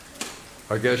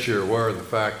I guess you're aware of the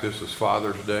fact this is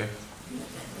Father's Day.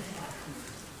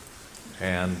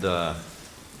 And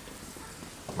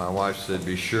my wife said,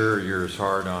 be sure you're as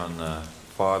hard on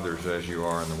fathers as you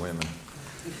are on the women.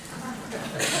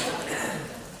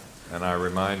 And I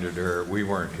reminded her, we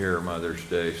weren't here Mother's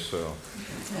Day, so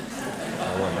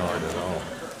I wasn't hard at all.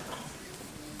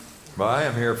 But I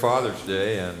am here Father's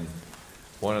Day, and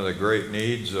one of the great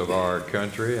needs of our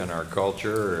country and our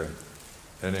culture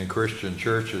and in Christian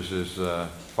churches is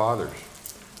fathers.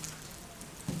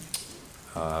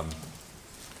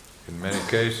 In many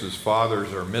cases,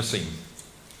 fathers are missing.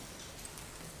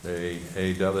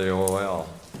 AWOL.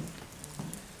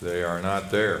 They are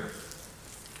not there.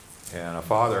 And a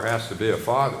father has to be a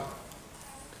father.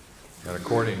 And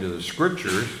according to the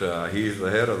scriptures, he's the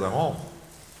head of the home.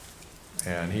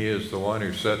 And he is the one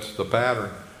who sets the pattern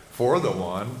for the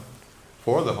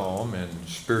home in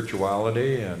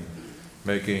spirituality and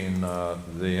making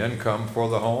the income for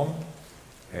the home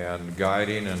and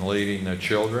guiding and leading the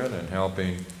children and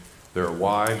helping their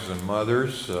wives and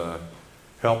mothers,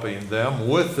 helping them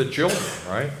with the children,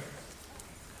 right?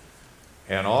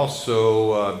 And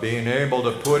also being able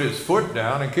to put his foot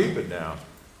down and keep it down.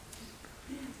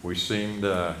 We seem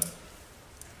to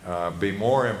be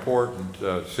more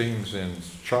important, seems in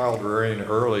child rearing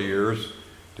early years,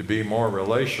 to be more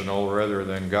relational rather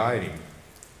than guiding.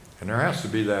 And there has to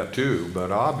be that too,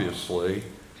 but obviously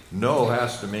no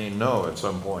has to mean no at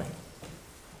some point.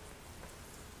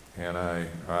 And I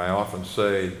often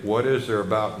say, what is there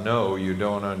about no you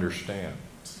don't understand?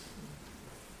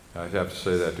 I have to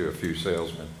say that to a few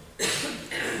salesmen.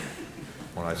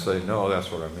 When I say no,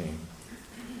 that's what I mean.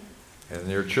 And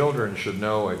your children should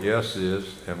know what yes is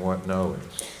and what no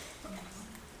is.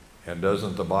 And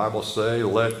doesn't the Bible say,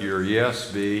 let your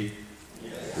yes be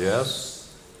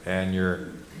yes, and your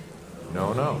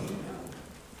no, no.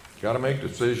 You got to make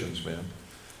decisions, men.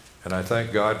 And I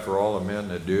thank God for all the men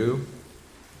that do.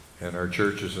 And our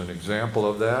church is an example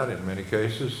of that in many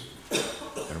cases.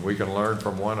 And we can learn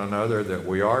from one another that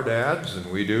we are dads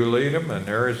and we do lead them. And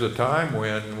there is a time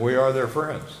when we are their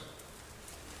friends.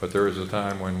 But there is a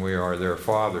time when we are their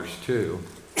fathers too.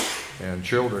 And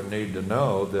children need to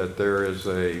know that there is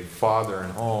a father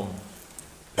in home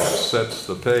that sets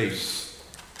the pace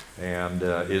and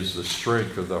is the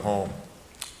strength of the home.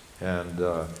 And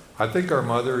I think our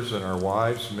mothers and our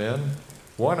wives, men,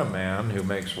 want a man who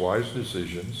makes wise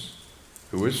decisions,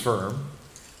 who is firm,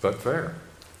 but fair.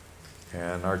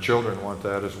 And our children want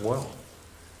that as well.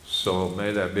 So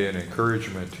may that be an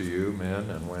encouragement to you, men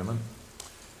and women,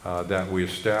 that we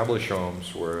establish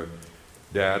homes where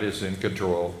dad is in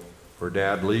control, where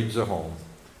dad leads a home,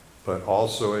 but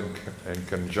also in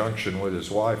conjunction with his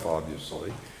wife,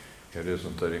 obviously. It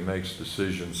isn't that he makes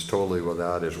decisions totally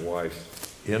without his wife's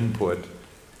input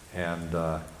and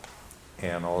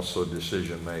also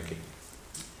decision making.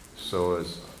 So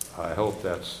I hope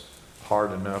that's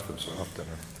hard enough and soft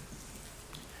enough.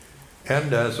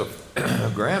 And as a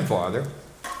grandfather,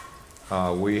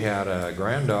 we had a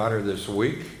granddaughter this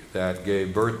week that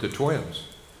gave birth to twins.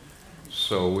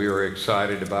 So we were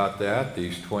excited about that.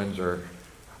 These twins are,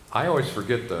 I always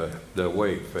forget the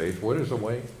weight, Faith. What is the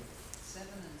weight? 7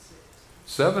 and 6.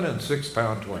 7 and 6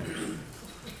 pound twins.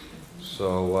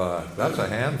 So that's a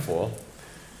handful.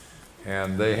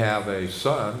 And they have a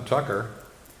son, Tucker,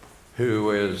 who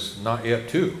is not yet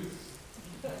 2.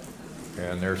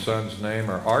 And their sons' name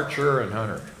are Archer and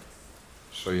Hunter.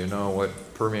 So you know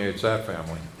what permeates that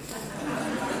family.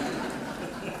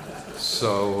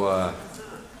 So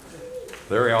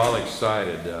they're all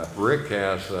excited. Rick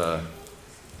has,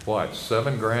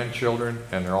 7 grandchildren,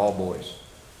 and they're all boys.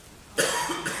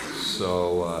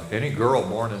 So any girl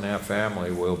born in that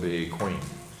family will be queen.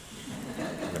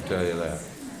 I can tell you that.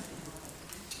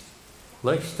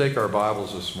 Let's take our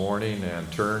Bibles this morning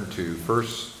and turn to 1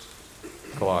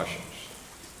 Colossians.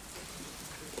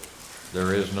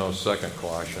 There is no 2nd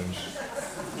Colossians,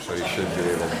 so you should be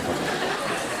able to.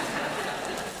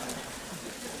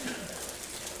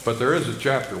 But there is a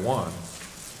chapter 1,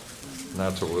 and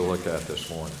that's what we'll look at this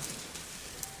morning.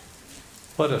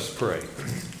 Let us pray.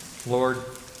 Lord,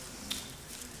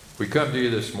 we come to you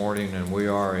this morning and we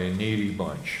are a needy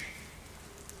bunch.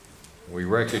 We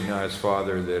recognize,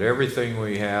 Father, that everything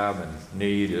we have and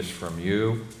need is from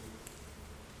you.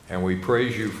 And we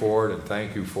praise you for it and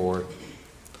thank you for it.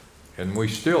 And we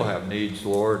still have needs,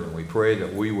 Lord, and we pray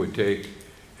that we would take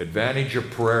advantage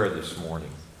of prayer this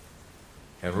morning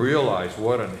and realize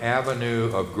what an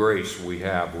avenue of grace we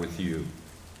have with you.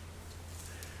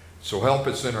 So help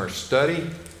us in our study,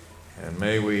 and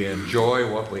may we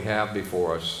enjoy what we have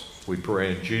before us. We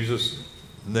pray in Jesus'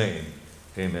 name.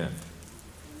 Amen.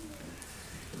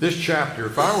 This chapter,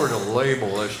 if I were to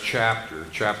label this chapter,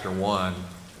 chapter 1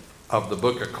 of the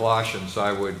book of Colossians,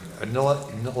 I would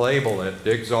label it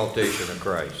the exaltation of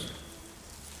Christ.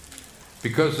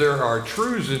 Because there are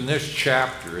truths in this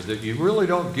chapter that you really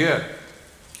don't get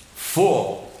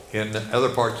full in other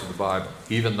parts of the Bible,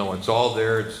 even though it's all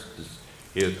there,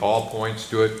 it all points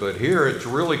to it. But here it's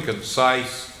really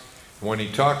concise when he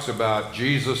talks about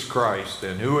Jesus Christ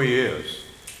and who he is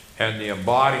and the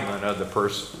embodiment of the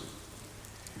person.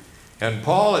 And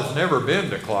Paul has never been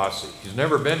to Colossae. He's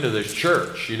never been to this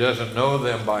church. He doesn't know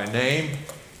them by name.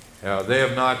 They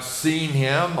have not seen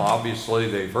him. Obviously,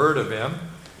 they've heard of him.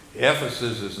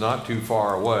 Ephesus is not too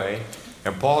far away.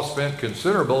 And Paul spent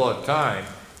considerable time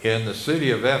in the city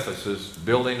of Ephesus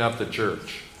building up the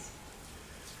church.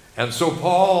 And so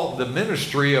Paul, the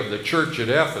ministry of the church at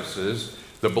Ephesus,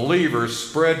 the believers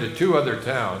spread to 2 other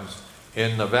towns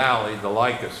in the valley, the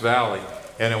Lycus Valley.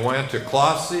 And it went to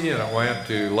Colossae and it went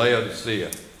to Laodicea.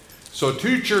 So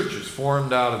 2 churches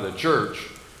formed out of the church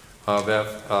of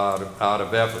out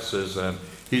of Ephesus. And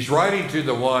he's writing to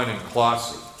the one in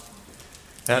Colossae.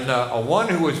 And one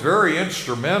who was very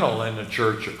instrumental in the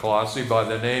church of Colossae by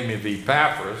the name of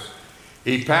Epaphras.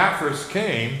 Epaphras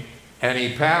came, and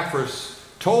Epaphras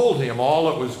told him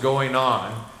all that was going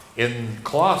on in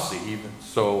Colossae, even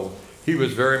so he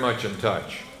was very much in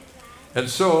touch. And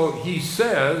so he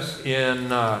says in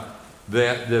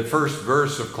the first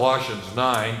verse of Colossians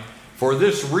 9, "For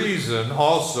this reason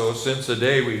also, since the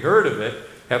day we heard of it,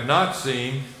 have not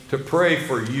seen to pray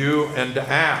for you and to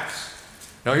ask."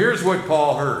 Now here's what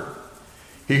Paul heard.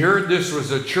 He heard this was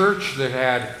a church that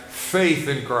had faith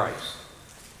in Christ.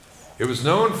 It was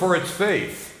known for its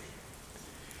faith.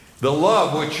 The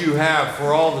love which you have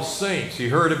for all the saints. He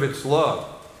heard of its love.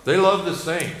 They loved the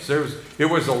saints. It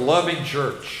was a loving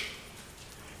church.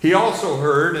 He also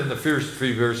heard in the first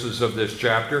 3 verses of this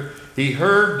chapter, he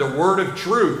heard the word of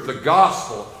truth. The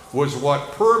gospel was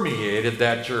what permeated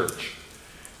that church.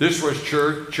 This was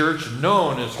church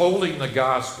known as holding the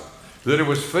gospel, that it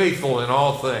was faithful in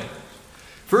all things.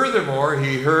 Furthermore,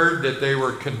 he heard that they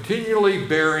were continually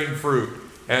bearing fruit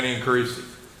and increasing.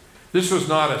 This was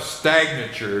not a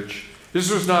stagnant church.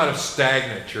 This was not a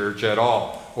stagnant church at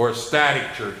all, or a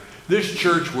static church. This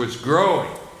church was growing,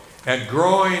 and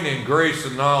growing in grace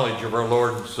and knowledge of our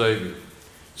Lord and Savior.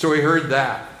 So he heard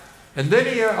that. And then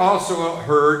he also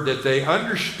heard that they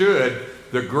understood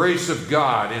the grace of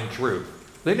God in truth.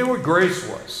 They knew what grace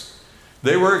was.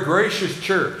 They were a gracious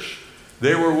church.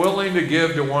 They were willing to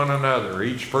give to one another.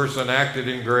 Each person acted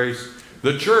in grace.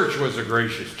 The church was a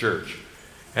gracious church.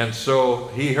 And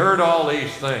so he heard all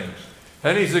these things.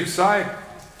 And he's excited.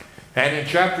 And in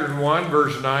chapter 1,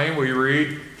 verse 9, we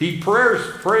read, he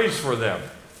prays for them.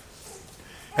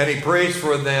 And he prays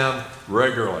for them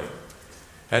regularly.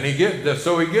 And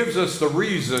so he gives us the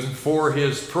reason for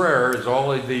his prayers,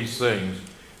 all of these things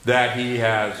that he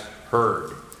has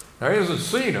heard. Now he hasn't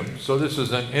seen them, so this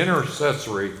is an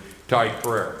intercessory type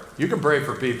prayer. You can pray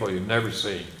for people you've never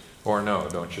seen or know,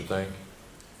 don't you think?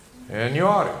 And you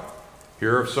ought to.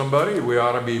 Hear of somebody, we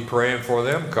ought to be praying for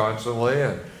them constantly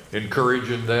and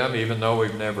encouraging them even though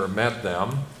we've never met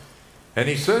them. And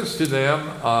he says to them,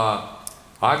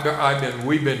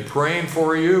 we've been praying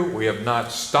for you. We have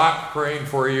not stopped praying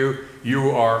for you. You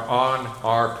are on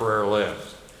our prayer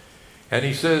list. And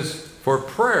he says, for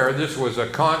prayer, this was a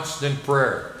constant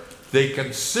prayer. They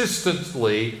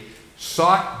consistently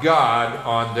sought God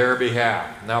on their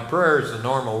behalf. Now, prayer is the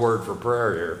normal word for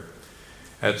prayer here.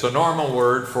 It's a normal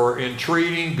word for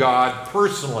entreating God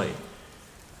personally.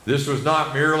 This was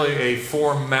not merely a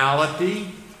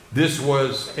formality. This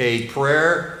was a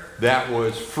prayer that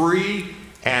was free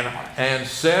and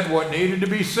said what needed to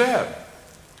be said.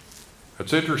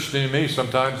 It's interesting to me,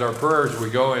 sometimes our prayers,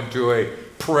 we go into a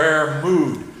prayer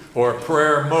mood or a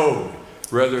prayer mode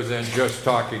rather than just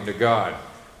talking to God.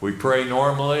 We pray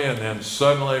normally and then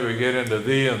suddenly we get into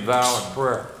thee and thou in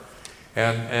prayer.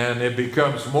 And it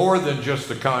becomes more than just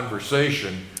a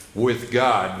conversation with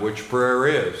God, which prayer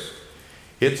is.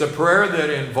 It's a prayer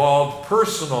that involved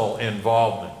personal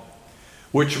involvement,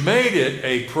 which made it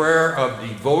a prayer of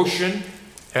devotion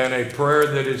and a prayer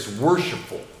that is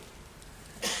worshipful.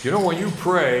 You know, when you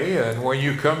pray and when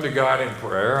you come to God in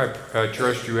prayer, I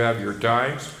trust you have your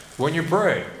times when you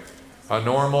pray, a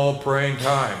normal praying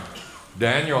time.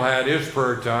 Daniel had his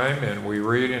prayer time, and we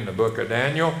read in the book of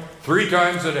Daniel 3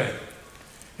 times a day.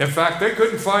 In fact, they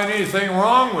couldn't find anything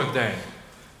wrong with Daniel.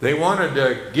 They wanted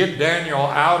to get Daniel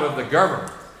out of the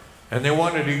government, and they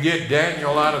wanted to get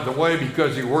Daniel out of the way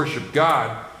because he worshiped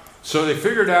God. So they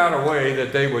figured out a way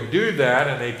that they would do that,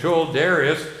 and they told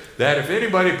Darius that if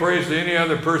anybody prays to any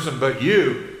other person but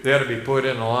you, they had to be put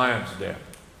in the lion's den.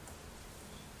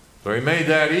 So he made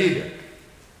that edict.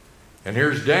 And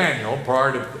here's Daniel,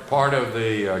 part of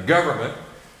the government,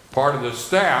 part of the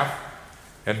staff.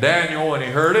 And Daniel, when he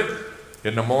heard it,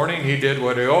 in the morning, he did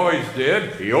what he always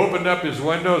did. He opened up his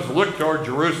windows, looked toward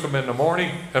Jerusalem in the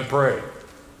morning, and prayed.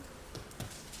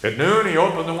 At noon, he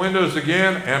opened the windows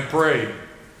again and prayed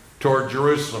toward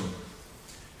Jerusalem.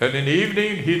 And in the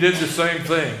evening, he did the same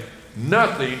thing.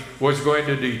 Nothing was going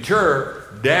to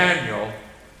deter Daniel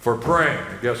for praying.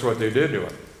 And guess what they did to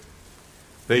him?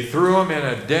 They threw him in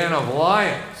a den of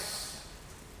lions.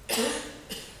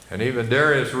 And even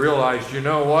Darius realized, you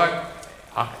know what?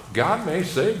 God may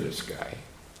save this guy.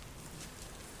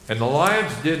 And the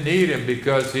lions didn't eat him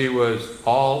because he was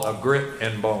all of grit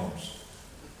and bones.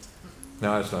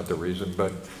 No, that's not the reason,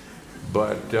 but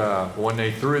when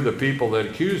they threw the people that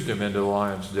accused him into the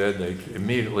lion's den, they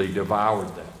immediately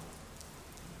devoured them.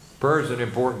 Prayer is an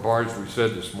important part, as we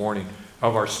said this morning,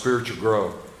 of our spiritual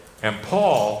growth. And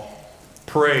Paul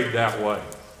prayed that way.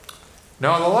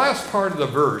 Now, the last part of the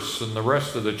verse and the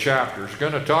rest of the chapter is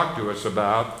going to talk to us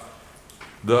about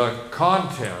the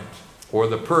content or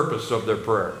the purpose of their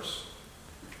prayers.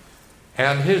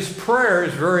 And his prayer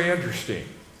is very interesting.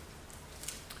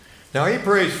 Now, he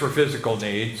prays for physical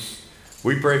needs.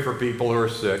 We pray for people who are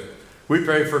sick. We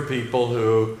pray for people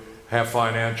who have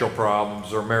financial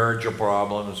problems or marital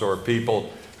problems or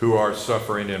people who are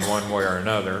suffering in one way or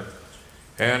another.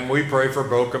 And we pray for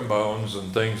broken bones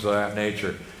and things of that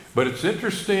nature. But it's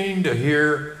interesting to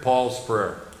hear Paul's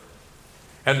prayer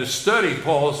and to study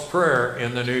Paul's prayer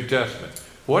in the New Testament.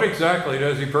 What exactly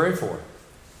does he pray for?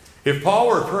 If Paul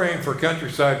were praying for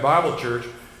Countryside Bible Church,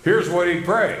 here's what he'd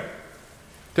pray.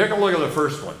 Take a look at the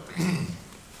first one.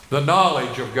 The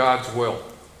knowledge of God's will.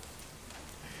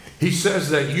 He says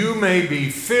that you may be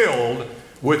filled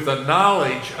with the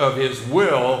knowledge of his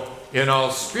will in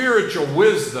all spiritual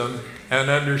wisdom and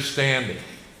understanding.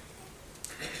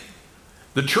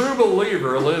 The true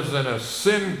believer lives in a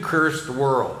sin-cursed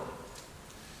world.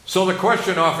 So the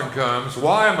question often comes,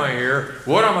 why am I here?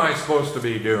 What am I supposed to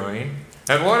be doing?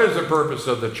 And what is the purpose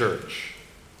of the church?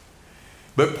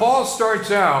 But Paul starts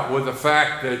out with the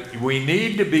fact that we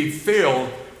need to be filled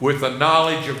with the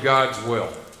knowledge of God's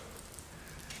will.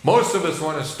 Most of us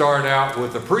want to start out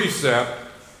with a precept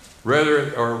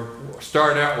or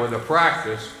start out with a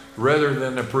practice rather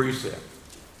than a precept.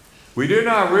 We do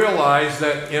not realize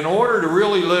that in order to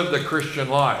really live the Christian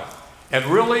life and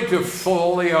really to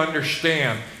fully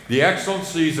understand the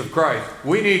excellencies of Christ,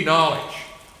 we need knowledge.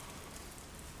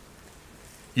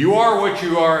 You are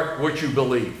what you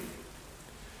believe.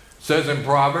 It says in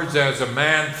Proverbs, as a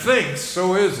man thinks,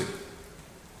 so is he.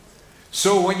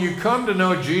 So when you come to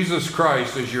know Jesus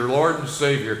Christ as your Lord and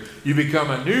Savior, you become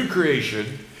a new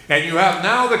creation, and you have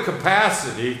now the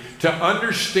capacity to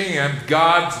understand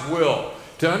God's will,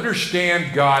 to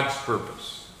understand God's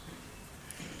purpose.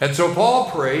 And so Paul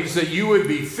prays that you would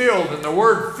be filled, and the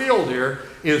word filled here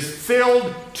is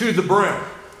filled to the brim.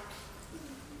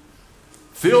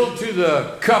 Filled to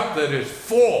the cup that is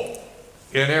full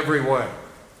in every way.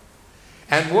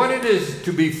 And what it is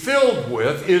to be filled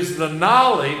with is the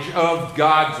knowledge of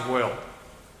God's will.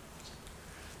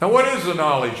 Now, what is the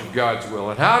knowledge of God's will?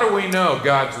 And how do we know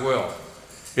God's will?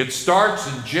 It starts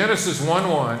in Genesis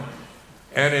 1:1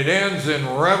 and it ends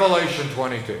in Revelation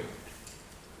 22.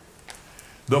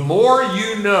 The more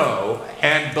you know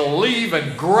and believe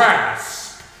and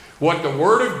grasp what the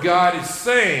Word of God is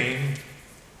saying,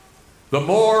 the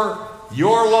more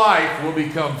your life will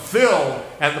become filled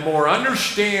and the more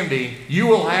understanding you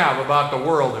will have about the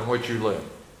world in which you live.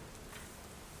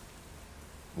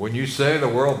 When you say the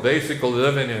world basically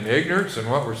living in ignorance and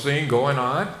what we're seeing going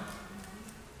on,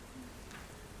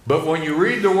 but when you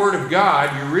read the Word of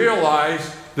God, you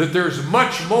realize that there's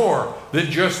much more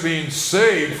than just being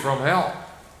saved from hell.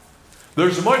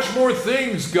 There's much more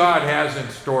things God has in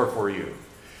store for you.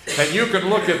 And you can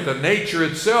look at the nature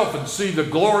itself and see the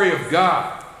glory of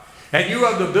God. And you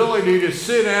have the ability to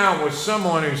sit down with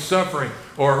someone who's suffering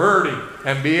or hurting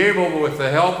and be able, with the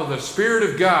help of the Spirit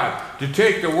of God, to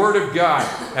take the Word of God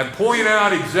and point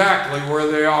out exactly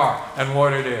where they are and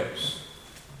what it is.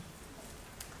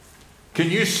 Can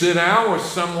you sit down with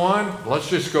someone? Let's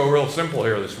just go real simple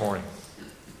here this morning.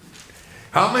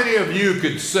 How many of you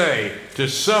could say to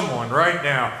someone right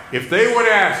now, if they would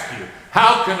ask you,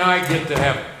 how can I get to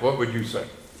heaven? What would you say?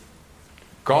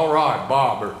 Call Rod,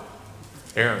 Bob, or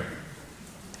Aaron.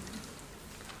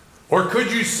 Or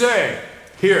could you say,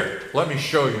 here, let me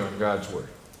show you in God's Word.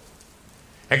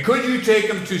 And could you take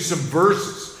them to some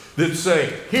verses that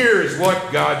say, here is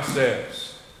what God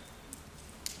says.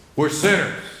 We're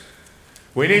sinners.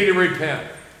 We need to repent.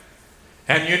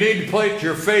 And you need to place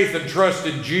your faith and trust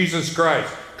in Jesus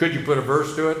Christ. Could you put a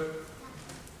verse to it?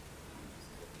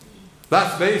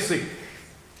 That's basic.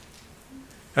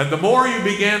 And the more you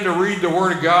begin to read the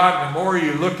Word of God, the more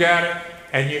you look at it,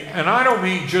 and I don't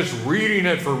mean just reading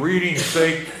it for reading's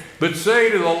sake, but say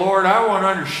to the Lord, I want to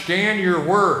understand your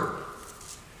Word.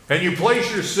 And you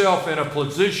place yourself in a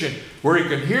position where you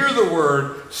can hear the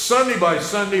Word Sunday by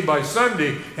Sunday by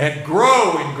Sunday and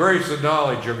grow in grace and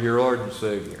knowledge of your Lord and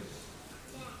Savior.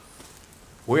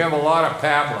 We have a lot of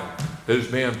pablum that is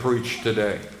being preached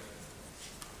today.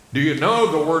 Do you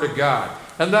know the Word of God?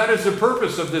 And that is the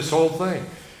purpose of this whole thing.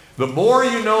 The more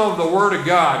you know of the Word of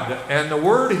God, and the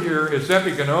word here is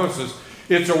epignosis,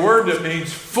 it's a word that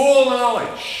means full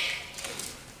knowledge.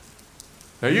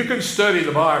 Now you can study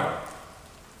the Bible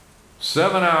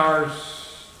 7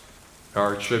 hours,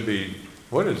 or it should be,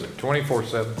 what is it,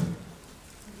 24/7?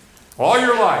 All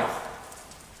your life,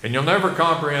 and you'll never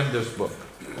comprehend this book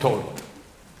totally.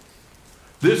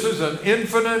 This is an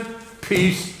infinite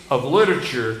piece of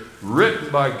literature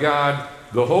written by God,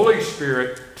 the Holy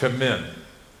Spirit, to men.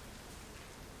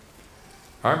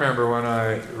 I remember when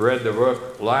I read the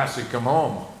book, Lassie Come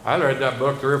Home. I read that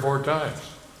book 3 or 4 times.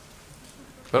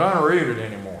 But I don't read it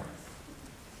anymore.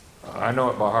 I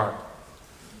know it by heart.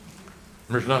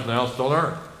 There's nothing else to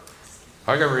learn.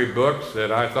 I can read books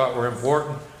that I thought were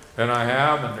important, and I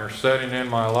have, and they're sitting in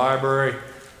my library.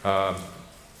 I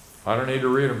don't need to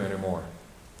read them anymore.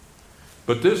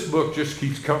 But this book just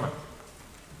keeps coming.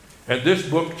 And this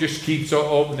book just keeps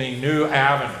opening new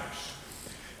avenues.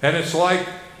 And it's like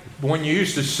when you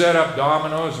used to set up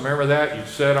dominoes, remember that? You'd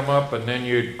set them up and then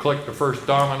you'd click the first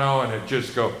domino and it'd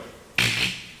just go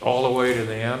all the way to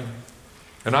the end.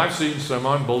 And I've seen some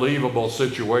unbelievable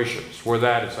situations where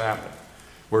that has happened,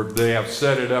 where they have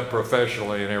set it up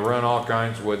professionally and they run all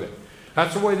kinds with it.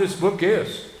 That's the way this book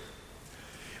is.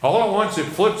 All at once it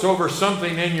flips over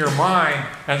something in your mind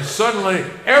and suddenly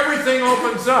everything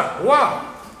opens up.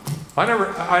 Wow!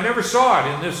 I never saw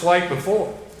it in this light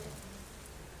before.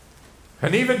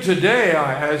 And even today,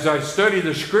 as I study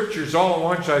the Scriptures, all at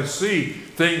once I see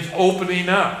things opening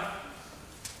up.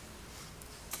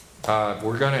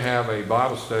 We're going to have a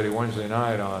Bible study Wednesday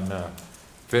night on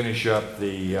finish up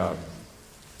the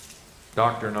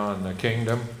doctrine on the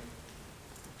kingdom.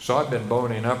 So I've been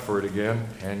boning up for it again,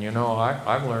 and you know,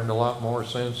 I've learned a lot more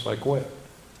since I quit.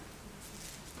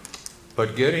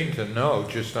 But getting to know,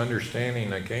 just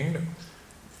understanding the kingdom,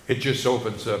 it just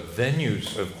opens up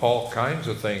venues of all kinds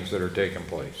of things that are taking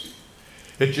place.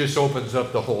 It just opens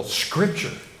up the whole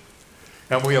Scripture.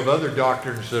 And we have other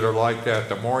doctrines that are like that.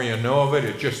 The more you know of it,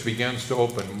 it just begins to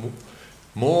open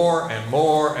more and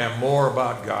more and more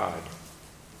about God.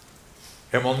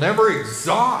 And we'll never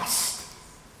exhaust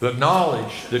the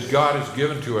knowledge that God has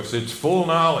given to us. It's full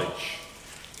knowledge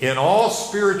in all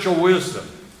spiritual wisdom.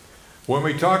 When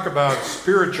we talk about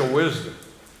spiritual wisdom,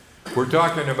 we're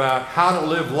talking about how to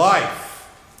live life.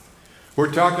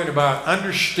 We're talking about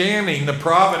understanding the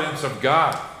providence of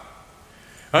God.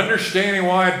 Understanding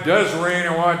why it does rain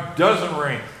and why it doesn't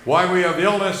rain. Why we have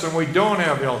illness and we don't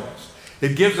have illness.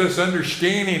 It gives us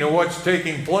understanding of what's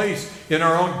taking place in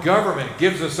our own government. It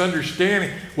gives us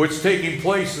understanding what's taking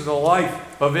place in the life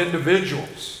of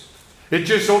individuals. It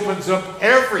just opens up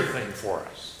everything for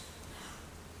us.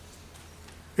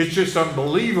 It's just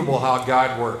unbelievable how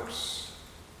God works.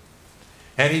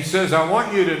 And he says, I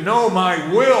want you to know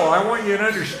my will. I want you to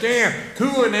understand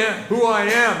who I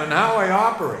am and how I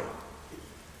operate.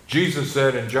 Jesus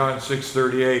said in John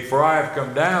 6:38, for I have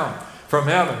come down from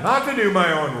heaven, not to do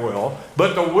my own will,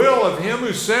 but the will of him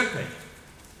who sent me.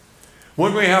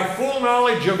 When we have full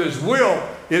knowledge of his will,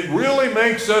 it really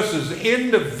makes us as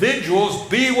individuals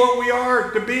be what we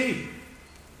are to be.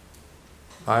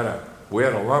 We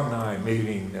had an alumni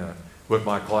meeting with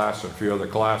my class and a few other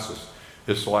classes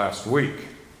this last week.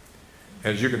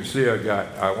 As you can see,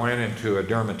 I went into a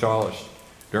dermatologist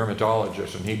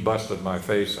and he busted my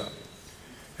face up.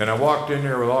 And I walked in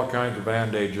there with all kinds of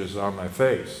bandages on my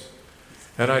face.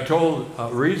 And I told the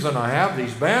reason I have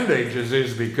these bandages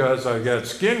is because I got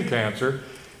skin cancer.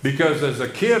 Because as a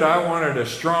kid, I wanted a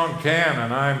strong tan,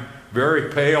 and I'm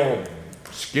very pale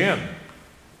skin.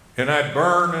 And I'd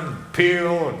burn and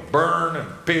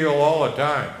peel all the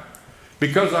time.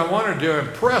 Because I wanted to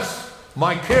impress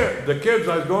the kids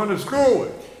I was going to school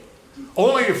with.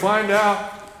 Only to find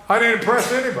out I didn't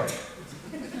impress anybody.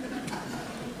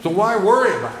 So why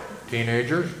worry about it,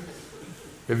 teenagers?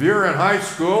 If you're in high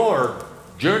school or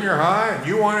junior high and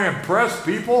you want to impress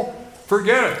people,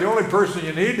 forget it. The only person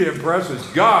you need to impress is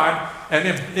God. And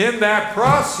in that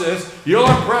process, you'll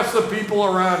impress the people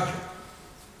around you.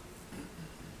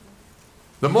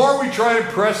 The more we try to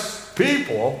impress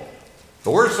people, the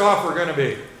worse off we're going to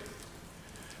be.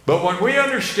 But when we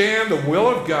understand the will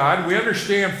of God, we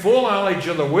understand full knowledge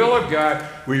of the will of God,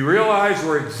 we realize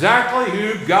we're exactly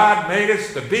who God made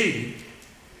us to be.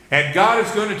 And God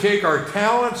is going to take our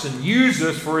talents and use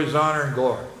us for His honor and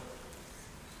glory.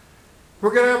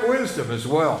 We're going to have wisdom as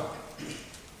well.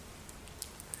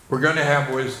 We're going to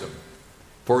have wisdom.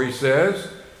 For He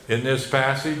says, in this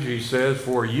passage, He says,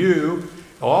 for you,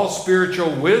 all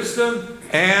spiritual wisdom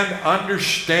and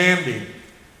understanding.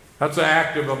 That's an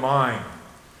act of a mind.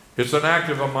 It's an act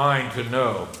of a mind to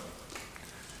know.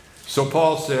 So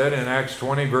Paul said in Acts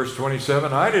 20, verse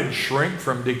 27, I didn't shrink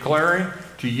from declaring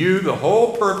to you the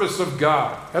whole purpose of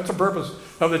God. That's the purpose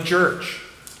of the church.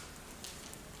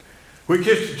 We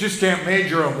just can't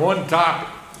major on one topic.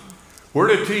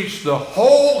 We're to teach the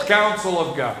whole counsel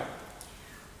of God.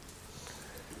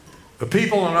 The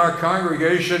people in our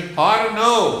congregation ought to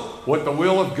know what the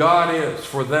will of God is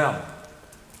for them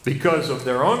because of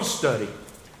their own study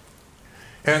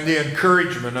and the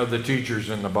encouragement of the teachers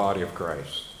in the body of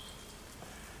Christ.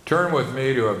 Turn with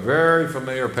me to a very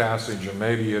familiar passage, and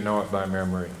maybe you know it by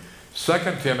memory. 2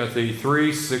 Timothy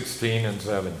 3, 16 and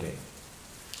 17.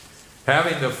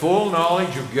 Having the full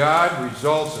knowledge of God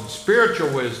results in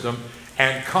spiritual wisdom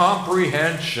and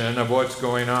comprehension of what's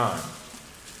going on.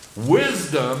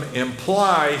 Wisdom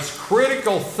implies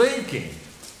critical thinking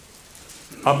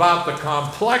about the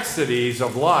complexities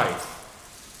of life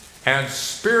and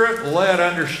Spirit-led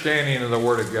understanding of the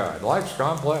Word of God. Life's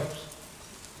complex.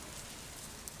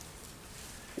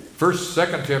 2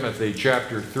 Timothy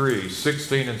chapter 3,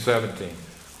 16 and 17.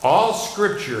 All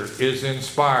Scripture is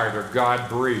inspired or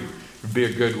God-breathed. Would be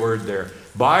a good word there.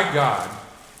 By God.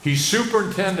 He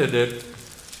superintended it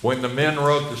when the men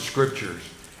wrote the Scriptures,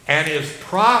 and is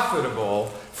profitable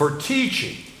for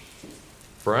teaching,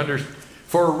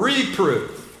 for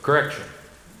reproof, correction,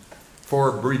 for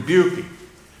rebuking,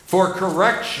 for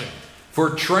correction, for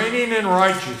training in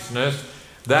righteousness,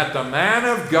 that the man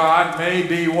of God may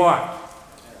be what?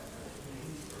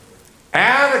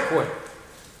 Adequate.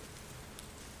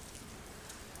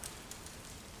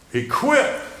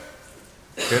 Equipped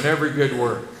in every good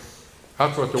work.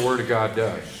 That's what the Word of God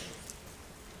does.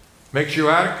 Makes you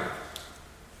adequate.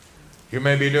 You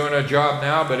may be doing a job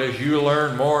now, but as you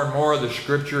learn more and more of the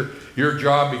Scripture, your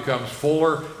job becomes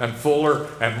fuller and fuller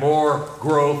and more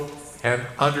growth and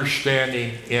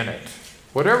understanding in it.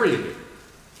 Whatever you do.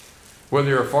 Whether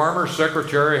you're a farmer,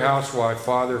 secretary, housewife,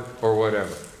 father, or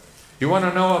whatever. You want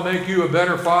to know what will make you a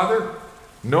better father?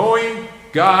 Knowing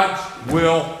God's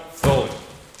will fully.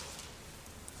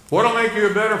 What will make you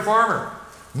a better farmer?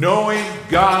 Knowing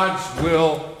God's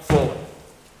will fully.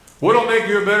 What will make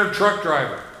you a better truck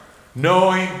driver?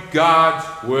 Knowing God's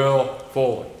will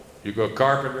fully. You go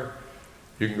carpenter,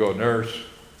 you can go nurse,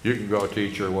 you can go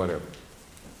teacher, whatever.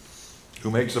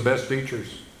 Who makes the best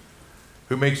teachers?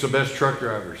 Who makes the best truck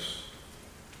drivers?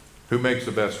 Who makes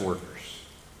the best workers?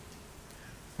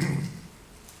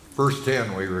 Verse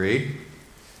 10 we read,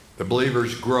 the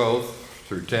believer's growth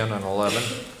through 10 and 11.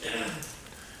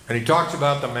 And he talks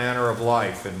about the manner of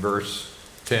life in verse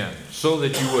 10. So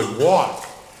that you would walk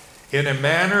in a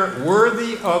manner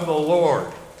worthy of the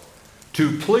Lord,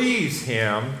 to please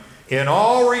Him in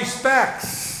all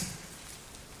respects,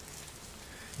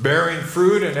 bearing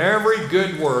fruit in every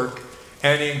good work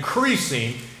and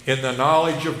increasing in the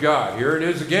knowledge of God. Here it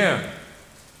is again.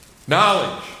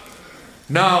 Knowledge,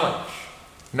 knowledge,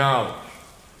 knowledge.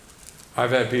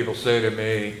 I've had people say to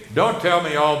me, don't tell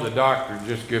me all the doctrine,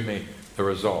 just give me the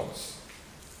results.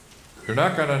 You're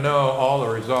not going to know all the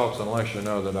results unless you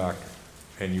know the doctrine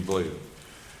and you believe it.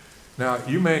 Now,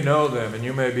 you may know them and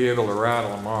you may be able to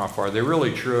rattle them off. Are they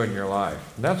really true in your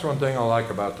life? And that's one thing I like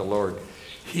about the Lord.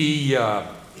 He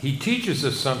teaches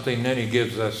us something, then He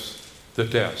gives us the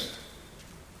test.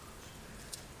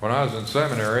 When I was in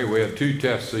seminary, we had 2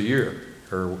 tests a year,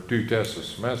 or 2 tests a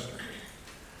semester.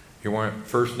 You went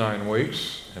first 9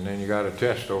 weeks, and then you got a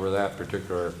test over that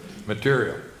particular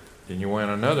material. Then you went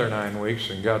another 9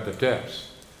 weeks and got the test.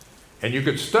 And you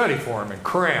could study for them and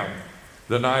cram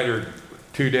the night or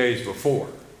 2 days before,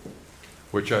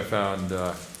 which I found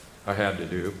I had to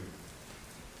do.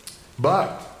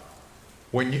 But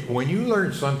when you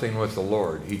learn something with the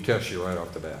Lord, He tests you right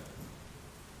off the bat.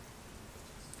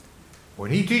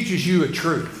 When He teaches you a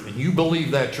truth and you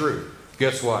believe that truth,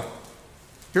 guess what?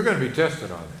 You're going to be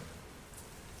tested on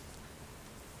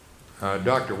it.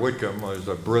 Dr. Whitcomb was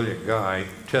a brilliant guy,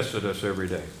 tested us every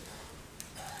day.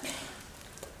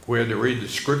 We had to read the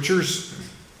Scriptures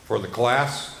for the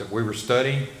class that we were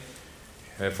studying.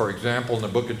 For example, in the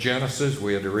book of Genesis,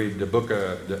 we had to read the book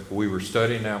that we were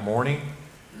studying that morning,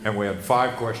 and we had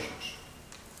 5 questions.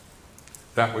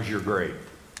 That was your grade.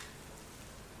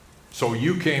 So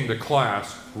you came to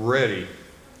class ready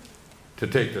to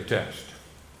take the test.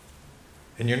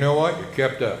 And you know what? You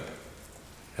kept up.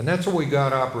 And that's the way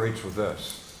God operates with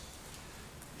us.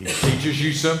 He teaches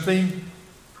you something,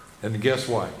 and guess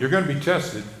what? You're going to be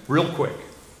tested real quick.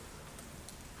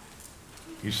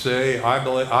 You say, I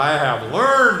have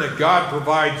learned that God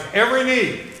provides every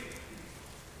need.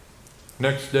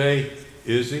 Next day,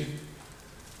 is he?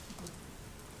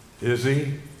 Is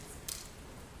he?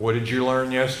 What did you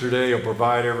learn yesterday? He'll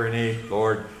provide every need.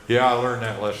 Lord, yeah, I learned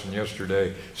that lesson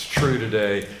yesterday. It's true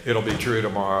today. It'll be true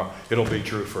tomorrow. It'll be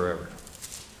true forever.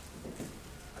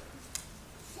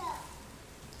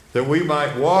 That we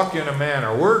might walk in a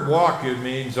manner. Word walk, it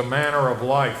means a manner of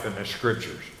life in the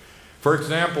Scriptures. For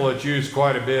example, it's used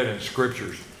quite a bit in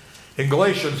Scriptures. In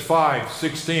Galatians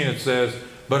 5:16 it says,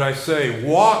 but I say,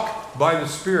 walk by the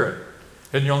Spirit,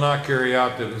 and you'll not carry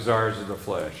out the desires of the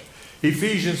flesh.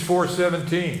 Ephesians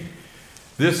 4:17,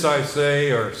 this I say,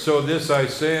 or so this I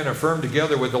say and affirm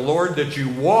together with the Lord, that you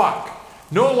walk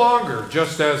no longer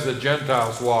just as the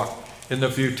Gentiles walk in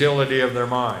the futility of their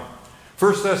mind.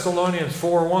 1 Thessalonians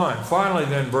 4:1, finally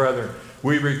then, brethren,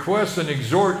 we request and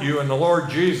exhort you in the Lord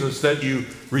Jesus that you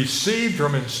receive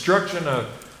from instruction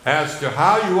as to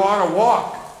how you ought to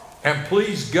walk and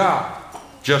please God,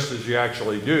 just as you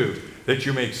actually do, that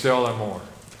you may excel in more.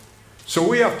 So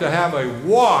we have to have a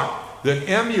walk that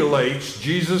emulates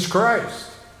Jesus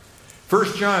Christ.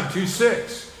 1 John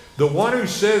 2:6, the one who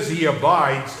says he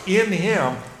abides in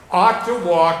him ought to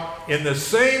walk in the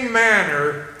same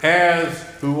manner as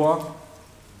who walked?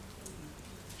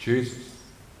 Jesus.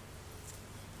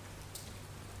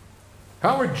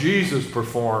 How would Jesus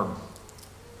perform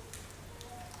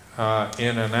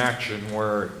in an action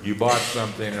where you bought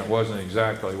something and it wasn't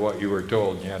exactly what you were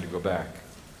told and you had to go back?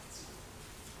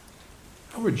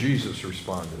 How would Jesus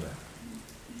respond to that?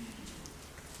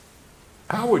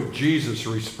 How would Jesus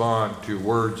respond to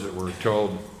words that were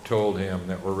told him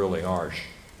that were really harsh?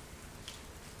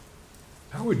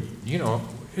 How would,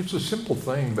 it's a simple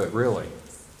thing, but really,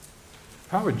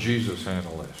 how would Jesus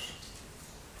handle this?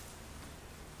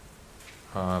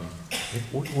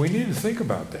 We need to think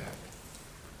about that.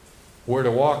 We're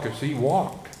to walk as he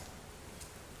walked.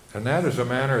 And that is a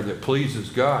manner that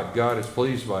pleases God. God is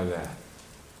pleased by that.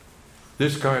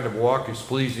 This kind of walk is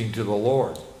pleasing to the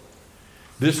Lord.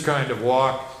 This kind of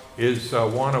walk is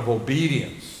one of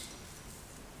obedience.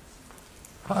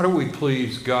 How do we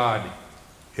please God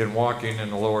in walking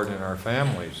in the Lord in our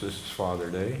families? This is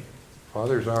Father Day.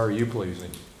 Fathers, how are you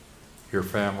pleasing your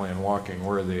family and walking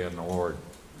worthy in the Lord?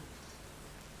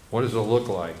 What does it look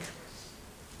like?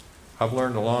 I've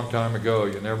learned a long time ago,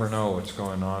 you never know what's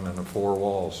going on in the four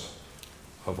walls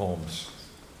of homes.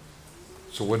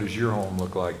 So what does your home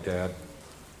look like, Dad?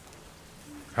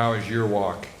 How is your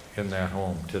walk in that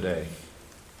home today?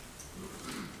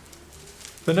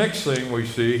 The next thing we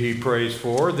see he prays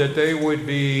for, that they would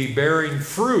be bearing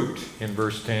fruit in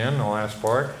verse 10, the last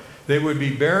part. They would be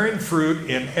bearing fruit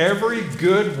in every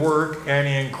good work and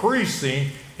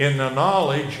increasing in the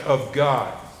knowledge of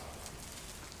God.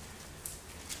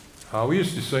 We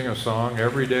used to sing a song,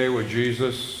 Every Day with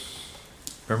Jesus.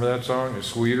 Remember that song? It's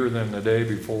sweeter than the day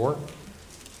before.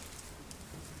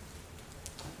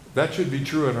 That should be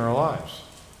true in our lives.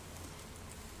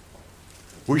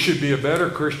 We should be a better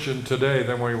Christian today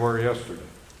than we were yesterday.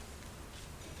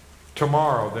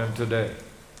 Tomorrow than today.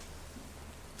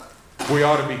 We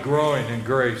ought to be growing in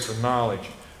grace and knowledge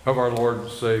of our Lord and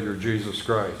Savior, Jesus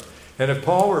Christ. And if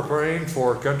Paul were praying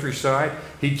for Countryside,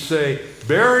 he'd say,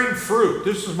 bearing fruit,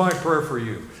 this is my prayer for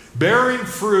you, bearing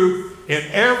fruit in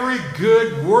every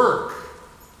good work.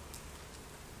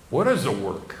 What is a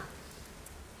work?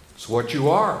 It's what you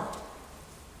are.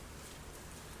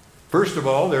 First of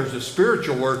all, there's a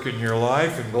spiritual work in your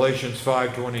life in Galatians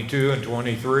 5:22 and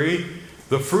 23.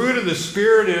 The fruit of the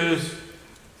Spirit is,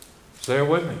 say it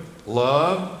with me,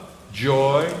 love,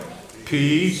 joy,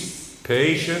 peace,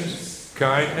 patience,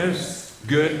 kindness,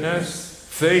 goodness,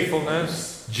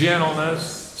 faithfulness, gentleness,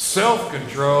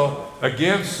 self-control.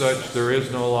 Against such there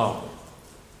is no law.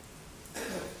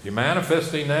 You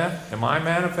manifesting that? Am I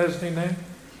manifesting that?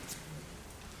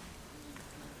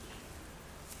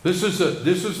 This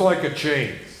is like a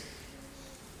chain.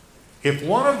 If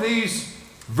one of these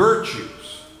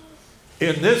virtues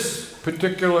in this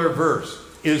particular verse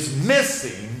is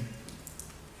missing,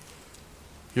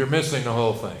 you're missing the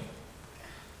whole thing.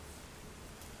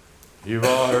 You've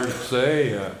all heard it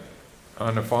say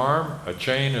on the farm, a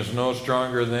chain is no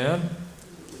stronger than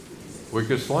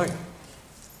weakest link.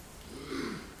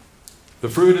 The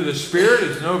fruit of the Spirit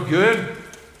is no good.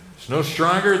 It's no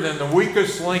stronger than the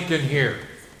weakest link in here.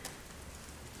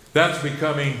 That's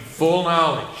becoming full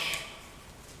knowledge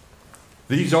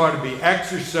These ought to be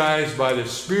exercised by the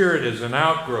Spirit as an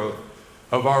outgrowth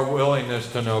of our willingness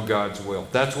to know God's will.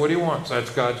 That's what he wants. That's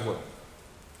God's will.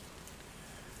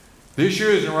 The issue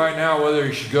isn't right now whether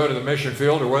you should go to the mission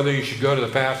field or whether you should go to the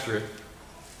pastorate.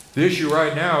 The issue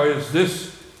right now is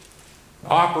this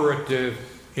operative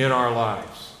in our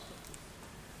lives.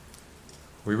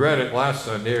 We read it last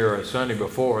Sunday or a Sunday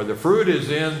before. The fruit is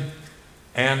in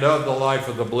and of the life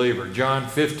of the believer. John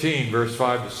 15, verse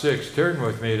 5 to 6. Turn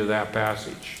with me to that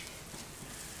passage.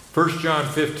 1 John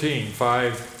 15,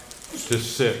 5 to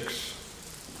 6.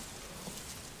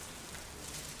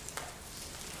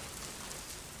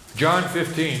 John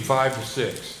 15, 5 to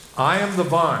 6. I am the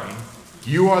vine,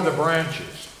 you are the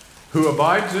branches. Who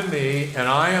abides in me, and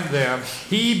I in them,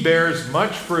 he bears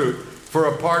much fruit, for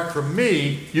apart from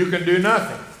me, you can do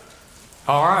nothing.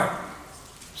 All right.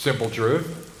 Simple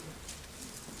truth.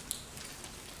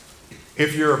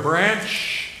 If you're a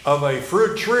branch of a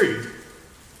fruit tree,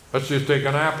 let's just take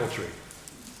an apple tree.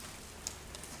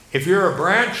 If you're a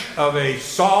branch of a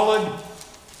solid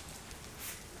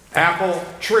apple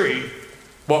tree,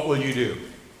 what will you do?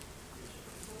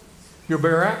 You'll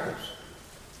bear apples.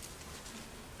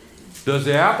 Does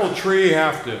the apple tree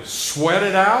have to sweat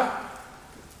it out?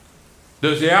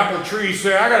 Does the apple tree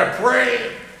say, I got to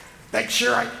pray, make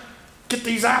sure I get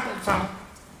these apples out?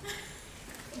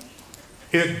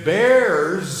 It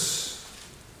bears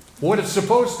what it's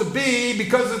supposed to be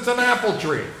because it's an apple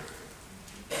tree.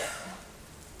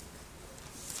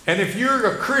 And if you're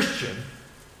a Christian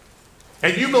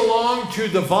and you belong to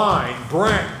the vine,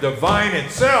 the vine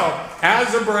itself,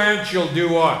 as a branch, you'll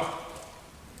do what?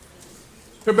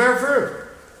 To bear fruit.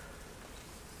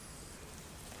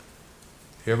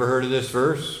 You ever heard of this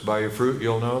verse? By your fruit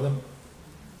you'll know them.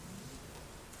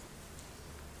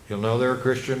 You'll know they're a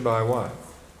Christian by what?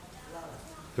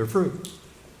 Their fruit.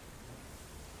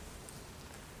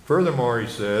 Furthermore, he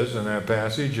says in that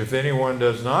passage, if anyone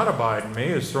does not abide in me,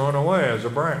 is thrown away as a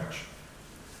branch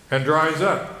and dries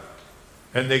up.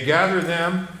 And they gather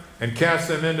them and cast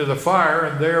them into the fire,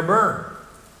 and they are burned.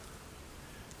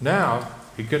 Now,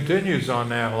 he continues on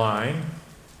that line,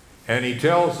 and he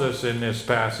tells us in this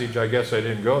passage, I guess I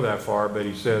didn't go that far, but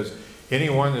he says,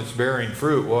 anyone that's bearing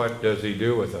fruit, what does he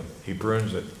do with them? He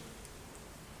prunes it.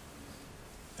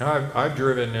 Now, I've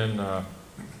driven in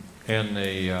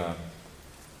the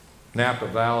Napa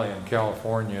Valley in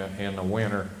California in the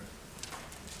winter,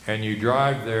 and you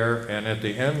drive there, and at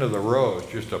the end of the road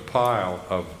is just a pile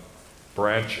of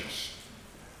branches,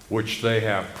 which they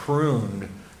have pruned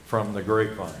from the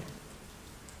grapevine.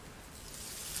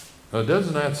 Now,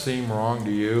 doesn't that seem wrong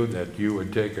to you that you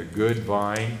would take a good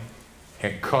vine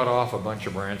and cut off a bunch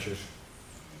of branches?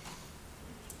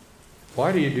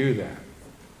 Why do you do that?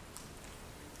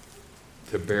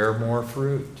 To bear more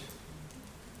fruit.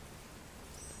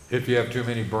 If you have too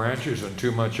many branches and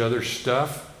too much other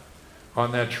stuff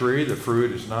on that tree, the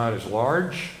fruit is not as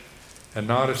large and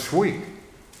not as sweet.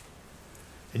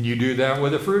 And you do that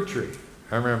with a fruit tree.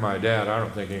 I remember my dad, I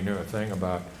don't think he knew a thing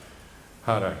about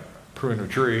how to prune a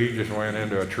tree. He just went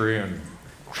into a tree and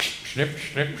snip,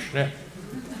 snip, snip.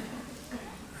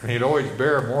 And he'd always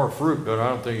bear more fruit, but I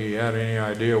don't think he had any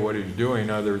idea what he was doing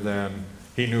other than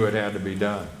he knew it had to be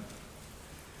done.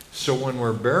 So when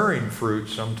we're bearing fruit,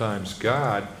 sometimes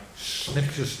God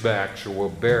snips us back so we'll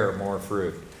bear more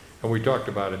fruit. And we talked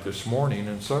about it this morning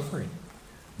in suffering.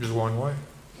 Just one way.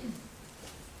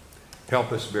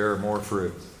 Help us bear more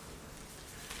fruit.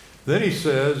 Then he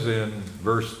says in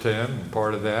verse 10,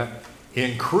 part of that,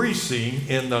 increasing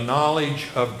in the knowledge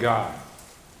of God.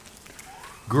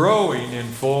 Growing in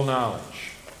full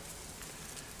knowledge.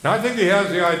 Now I think he has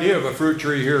the idea of a fruit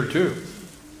tree here too.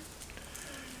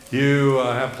 You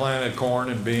have planted corn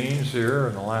and beans here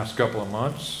in the last couple of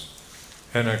months.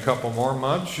 And in a couple more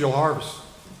months, you'll harvest.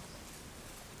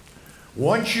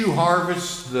 Once you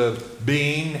harvest the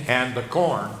bean and the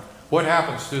corn, what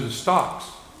happens to the stalks?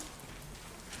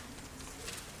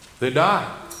 They die.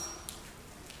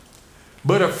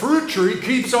 But a fruit tree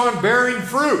keeps on bearing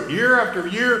fruit year after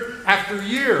year after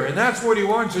year. And that's what he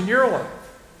wants in your life.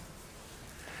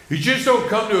 You just don't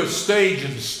come to a stage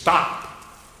and stop.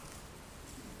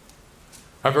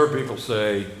 I've heard people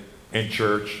say in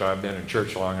church, I've been in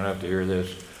church long enough to hear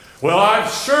this, well, I've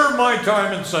served my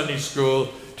time in Sunday school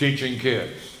teaching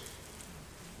kids.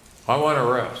 I want to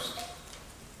rest.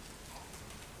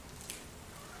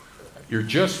 You're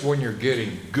just when you're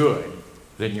getting good,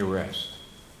 then you rest.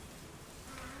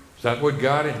 Is that what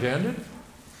God intended?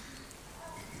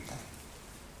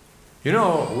 You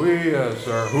know, we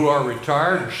who are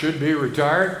retired or should be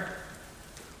retired,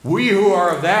 we who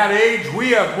are of that age, we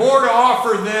have more to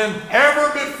offer than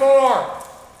ever before.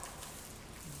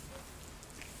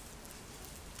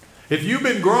 If you've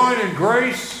been growing in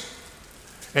grace,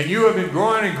 and you have been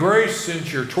growing in grace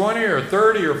since you're 20 or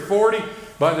 30 or 40,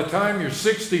 by the time you're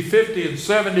 60, 50, and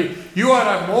 70, you ought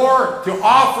to have more to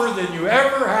offer than you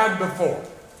ever had before.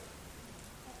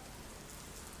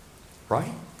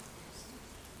 Right?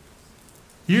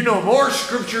 You know more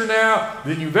Scripture now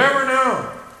than you've ever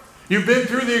known. You've been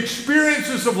through the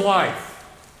experiences of life.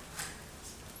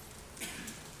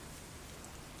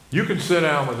 You can sit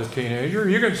down with a teenager.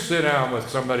 You can sit down with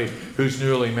somebody who's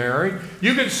newly married.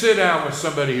 You can sit down with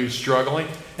somebody who's struggling.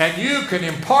 And you can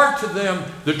impart to them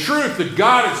the truth that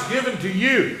God has given to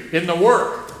you in the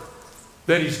work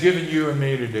that He's given you and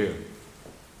me to do.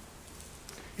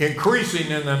 Increasing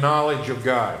in the knowledge of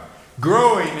God.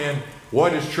 Growing in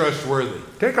what is trustworthy.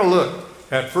 Take a look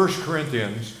at 1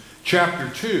 Corinthians chapter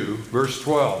 2, verse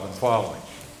 12 and following.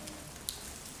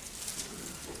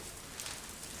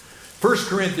 1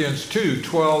 Corinthians 2,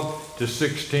 12 to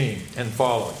 16 and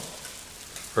following.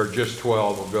 Or just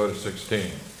 12, we'll go to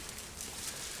 16.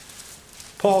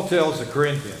 Paul tells the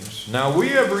Corinthians, now we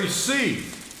have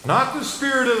received, not the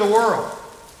spirit of the world.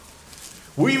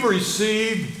 We've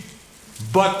received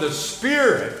but the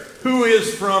Spirit who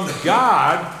is from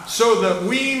God, so that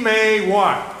we may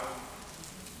what?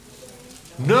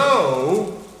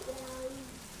 Know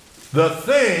the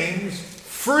things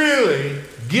freely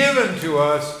given to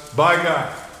us by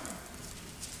God.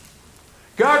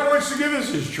 God wants to give us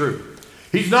His truth.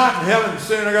 He's not in heaven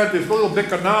saying, I got this little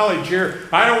bit of knowledge here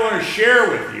I don't want to share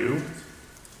with you.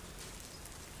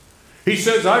 He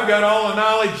says, I've got all the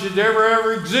knowledge that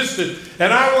ever existed,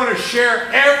 and I want to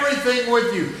share everything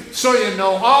with you so you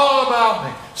know all about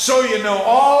me, so you know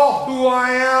all who I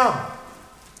am.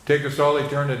 Take us all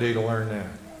eternity to learn that.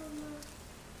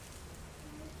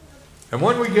 And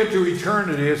when we get to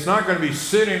eternity, it's not going to be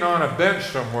sitting on a bench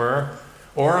somewhere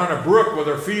or on a brook with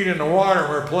our feet in the water and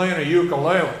we're playing a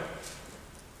ukulele.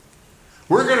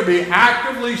 We're going to be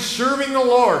actively serving the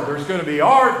Lord. There's going to be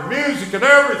art, music, and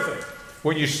everything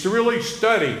when you really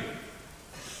study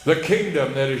the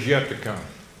kingdom that is yet to come.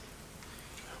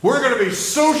 We're going to be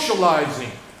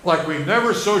socializing like we've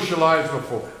never socialized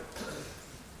before.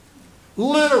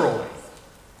 Literally.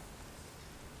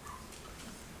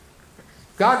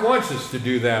 God wants us to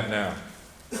do that now.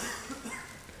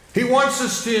 He wants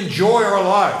us to enjoy our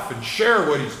life and share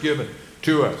what He's given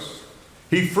to us.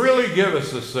 He freely gives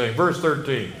us this thing. Verse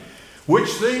 13. Which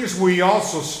things we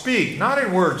also speak, not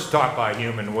in words taught by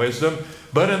human wisdom,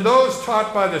 but in those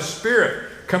taught by the Spirit,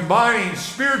 combining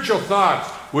spiritual thoughts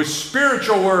with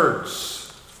spiritual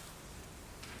words.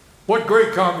 What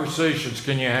great conversations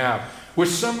can you have with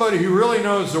somebody who really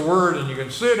knows the Word, and you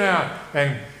can sit down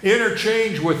and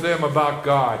interchange with them about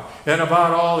God and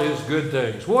about all His good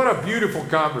things. What a beautiful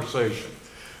conversation.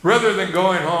 Rather than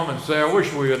going home and say, I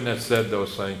wish we wouldn't have said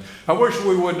those things. I wish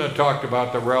we wouldn't have talked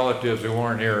about the relatives who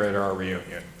weren't here at our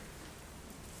reunion.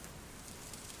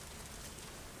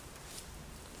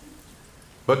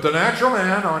 But the natural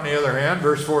man, on the other hand,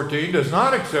 verse 14, does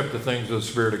not accept the things of the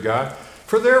Spirit of God,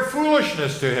 for they're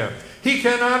foolishness to him. He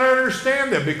cannot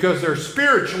understand them because they're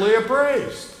spiritually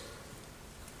appraised.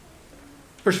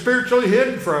 They're spiritually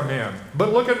hidden from him.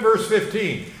 But look at verse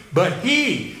 15. But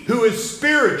he who is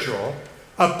spiritual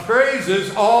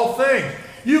appraises all things.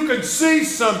 You can see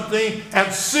something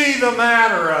and see the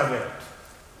matter of it.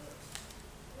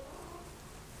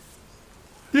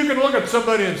 You can look at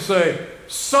somebody and say,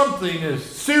 something is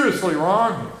seriously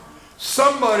wrong here.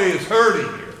 Somebody is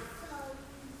hurting here.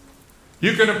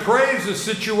 You can appraise the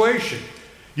situation.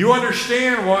 You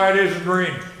understand why it isn't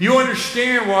raining. You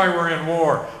understand why we're in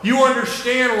war. You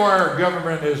understand why our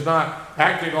government is not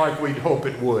acting like we'd hope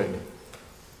it would.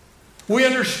 We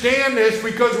understand this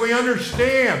because we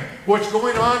understand what's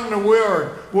going on in the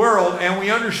world, and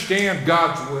we understand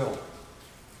God's will.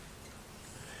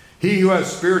 He who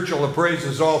has spiritual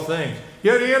appraises all things,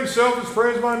 yet he himself is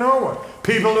praised by no one.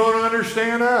 People don't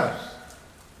understand us.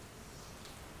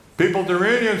 People at the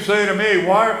reunion say to me,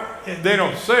 why? They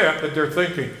don't say it, but they're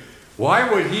thinking,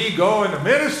 why would he go into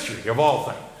ministry of all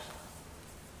things?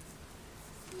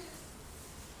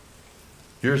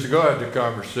 Years ago, I had a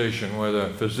conversation with a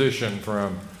physician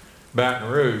from Baton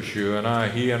Rouge,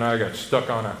 he and I got stuck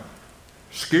on a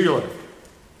ski lift.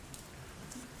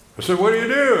 I said, what do you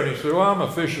do? And he said, well, I'm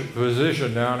a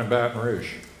physician down in Baton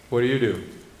Rouge. What do you do?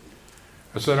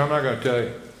 I said, I'm not going to tell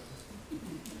you.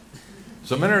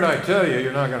 So the minute I tell you,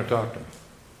 you're not going to talk to me.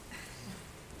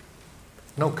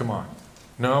 No, come on.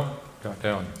 No, not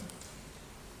telling you.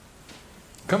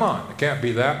 Come on, it can't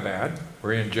be that bad.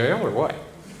 We're in jail or what?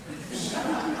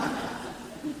 I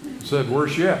said,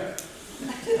 worse yet.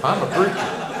 I'm a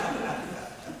preacher.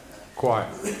 Quiet.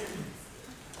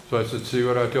 So I said, see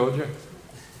what I told you?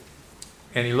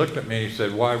 And he looked at me and he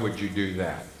said, why would you do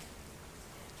that?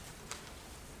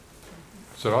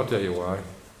 I said, I'll tell you why.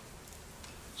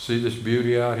 See this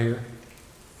beauty out here?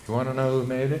 You want to know who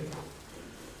made it?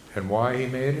 And why he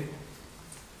made it?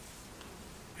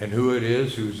 And who it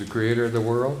is who's the creator of the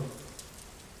world?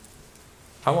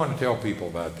 I want to tell people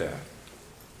about that.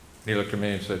 And he looked at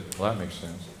me and said, well, that makes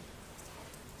sense.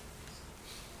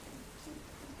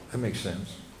 That makes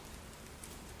sense.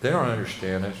 They don't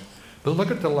understand it. But look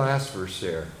at the last verse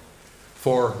there.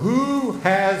 For who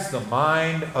has the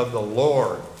mind of the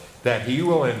Lord that he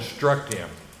will instruct him?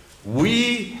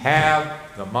 We have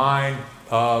the mind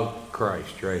of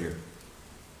Christ right here.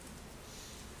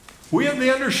 We have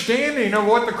the understanding of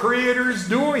what the Creator is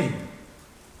doing.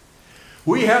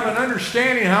 We have an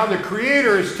understanding how the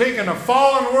Creator is taking a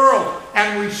fallen world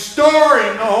and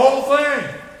restoring the whole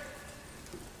thing.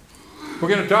 We're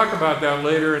going to talk about that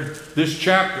later in this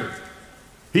chapter.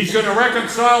 He's going to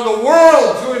reconcile the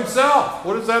world to himself.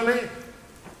 What does that mean?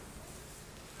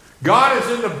 God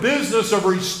is in the business of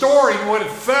restoring what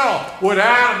it fell, what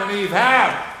Adam and Eve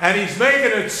have. And he's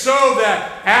making it so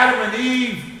that Adam and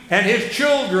Eve and his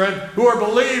children who are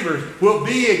believers will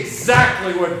be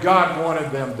exactly what God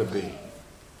wanted them to be.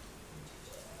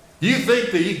 You think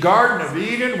the Garden of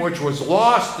Eden, which was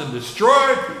lost and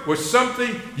destroyed, was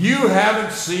something you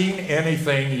haven't seen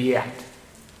anything yet.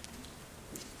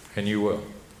 And you will.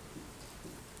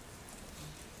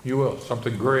 You will.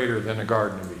 Something greater than the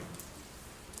Garden of Eden.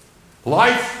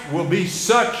 Life will be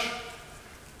such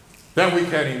that we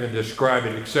can't even describe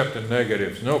it except in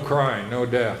negatives. No crying, no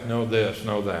death, no this,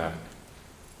 no that.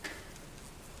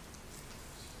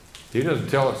 He doesn't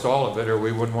tell us all of it or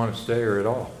we wouldn't want to stay here at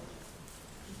all.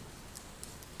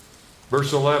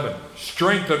 Verse 11,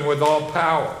 strengthened with all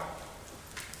power,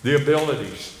 the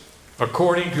abilities,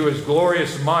 according to his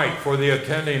glorious might, for the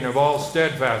attending of all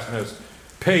steadfastness,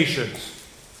 patience,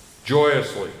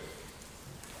 joyously.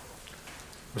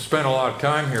 We spent a lot of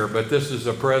time here, but this is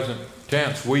a present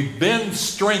tense. We've been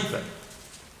strengthened.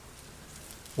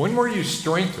 When were you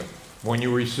strengthened? When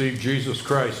you received Jesus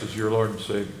Christ as your Lord and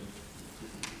Savior.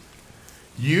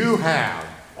 You have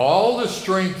all the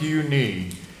strength you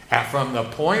need from the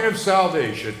point of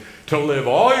salvation to live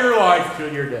all your life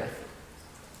till your death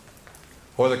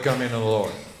or the coming of the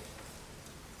Lord.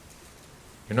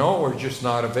 You know, we're just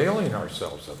not availing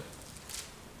ourselves of it.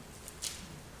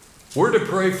 We're to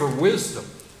pray for wisdom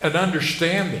and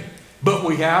understanding, but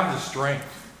we have the strength.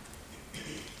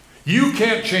 You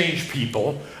can't change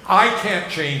people. I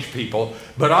can't change people,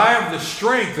 but I have the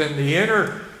strength and the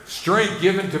inner strength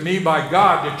given to me by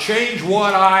God to change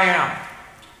what I am.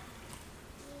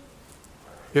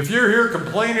 If you're here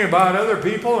complaining about other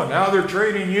people and how they're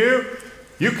treating you,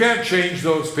 you can't change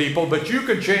those people, but you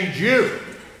can change you.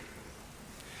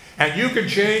 And you can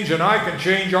change and I can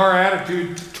change our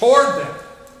attitude toward them.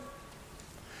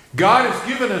 God has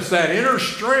given us that inner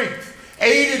strength,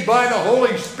 aided by the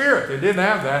Holy Spirit. They didn't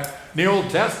have that in the Old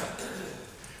Testament.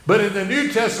 But in the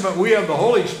New Testament, we have the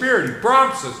Holy Spirit who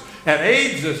prompts us and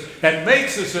aids us and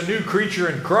makes us a new creature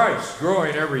in Christ,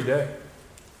 growing every day.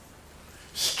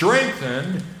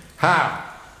 Strengthened, how?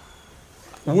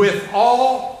 With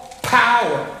all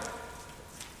power.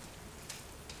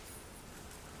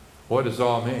 What does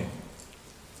all mean?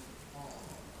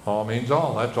 All means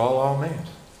all. That's all means.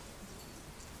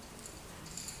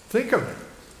 Think of it.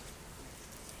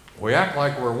 We act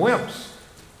like we're wimps.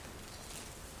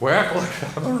 We act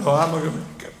like, I don't know how I'm going to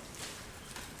make it.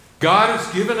 God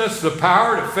has given us the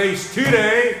power to face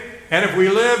today, and if we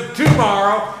live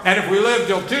tomorrow, and if we live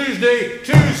till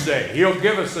Tuesday, He'll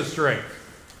give us the strength.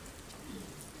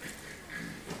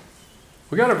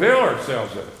 We've got to avail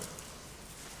ourselves of it.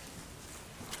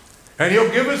 And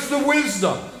He'll give us the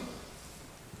wisdom.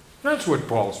 That's what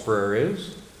Paul's prayer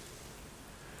is.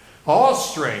 All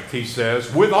strength, he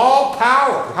says, with all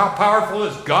power. How powerful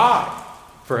is God,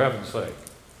 for heaven's sake?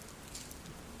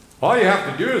 All you have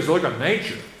to do is look at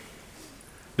nature.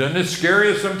 Doesn't it scare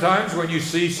you sometimes when you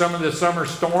see some of the summer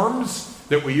storms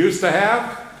that we used to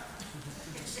have?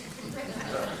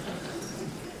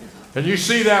 And you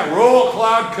see that roll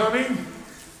cloud coming?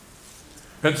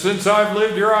 And since I've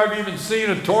lived here, I've even seen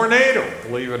a tornado,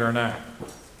 believe it or not.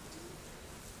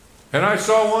 And I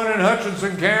saw one in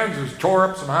Hutchinson, Kansas, tore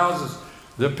up some houses,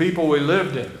 the people we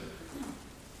lived in.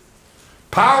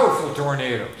 Powerful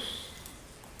tornadoes.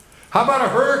 How about a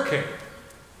hurricane?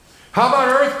 How about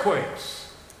earthquakes?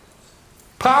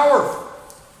 Powerful.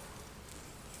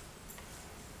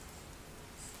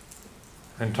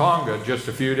 In Tonga, just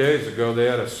a few days ago, they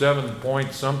had a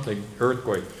 7-point-something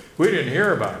earthquake. We didn't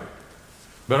hear about it.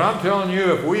 But I'm telling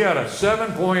you, if we had a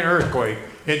 7-point earthquake,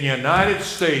 in the United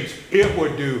States, it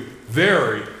would do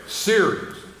very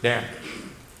serious damage.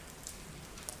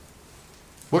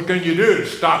 What can you do to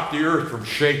stop the earth from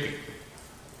shaking?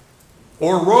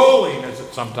 Or rolling, as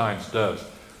it sometimes does,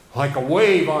 like a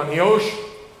wave on the ocean,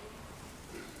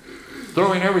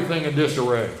 throwing everything in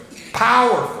disarray.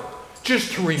 Powerful,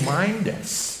 just to remind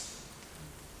us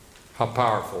how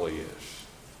powerful He is.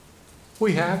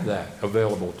 We have that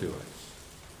available to us.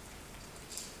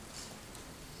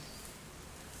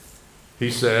 He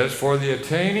says, for the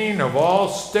attaining of all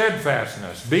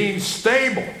steadfastness, being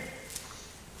stable.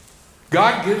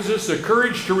 God gives us the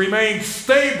courage to remain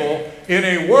stable in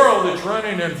a world that's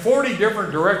running in 40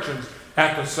 different directions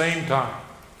at the same time.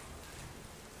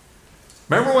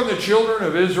 Remember when the children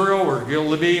of Israel were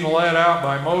being led out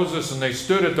by Moses and they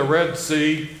stood at the Red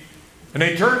Sea and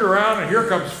they turned around and here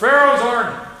comes Pharaoh's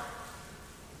army.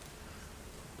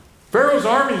 Pharaoh's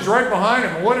army is right behind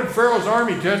him. And what did Pharaoh's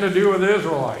army tend to do with the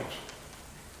Israelites?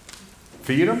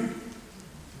 Feed them?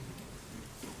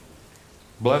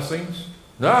 Blessings?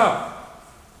 No.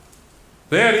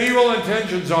 They had evil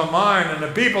intentions on mine, and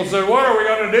the people said, what are we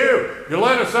going to do? You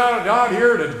let us out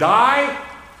here to die?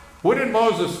 What did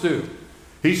Moses do?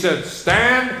 He said,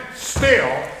 stand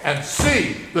still and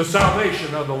see the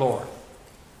salvation of the Lord.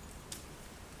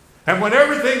 And when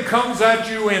everything comes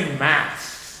at you in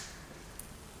mass,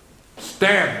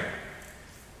 stand there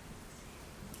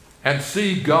and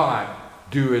see God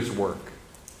do His work.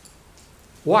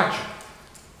 Watch it.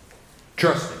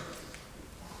 Trust Him.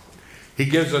 He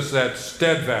gives us that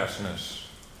steadfastness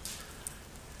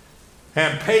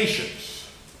and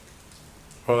patience.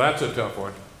 Oh, that's a tough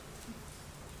one.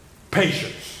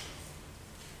 Patience.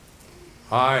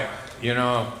 I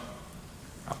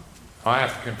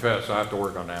have to confess, I have to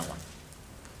work on that one.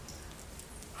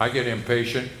 I get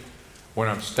impatient when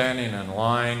I'm standing in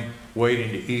line waiting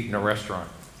to eat in a restaurant.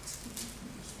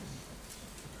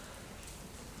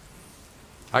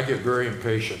 I get very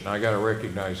impatient, and I got to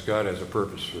recognize God has a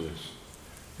purpose for this.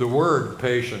 The word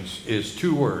patience is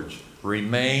two words,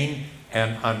 remain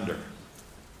and under.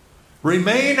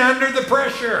 Remain under the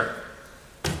pressure.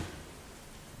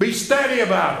 Be steady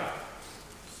about it.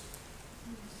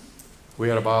 We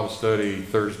had a Bible study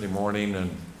Thursday morning,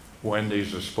 and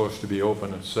Wendy's was supposed to be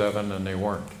open at 7, and they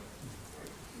weren't.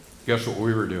 Guess what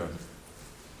we were doing?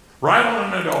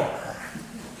 Rattling the door.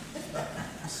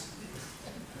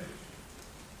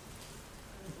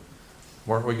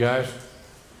 Weren't we, guys?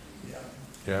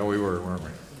 Yeah, we were, weren't we?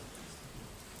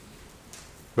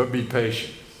 But be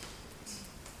patient.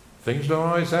 Things don't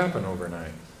always happen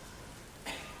overnight.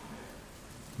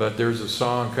 But there's a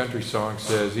song, country song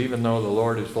says, even though the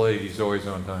Lord is late, He's always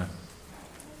on time.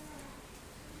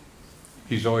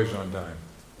 He's always on time.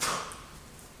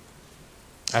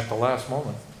 At the last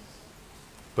moment.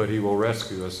 But He will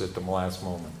rescue us at the last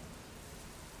moment.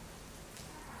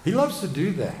 He loves to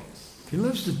do that. He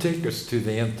loves to take us to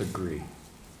the nth degree.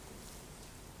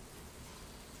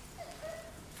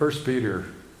 1 Peter,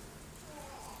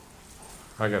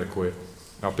 I got to quit.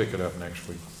 I'll pick it up next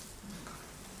week.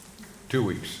 2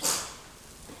 weeks.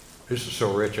 This is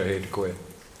so rich I hate to quit.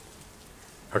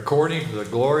 According to the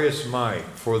glorious might,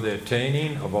 for the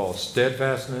attaining of all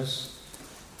steadfastness,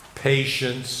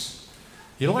 patience.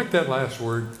 You like that last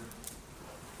word?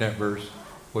 That verse?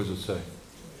 What does it say?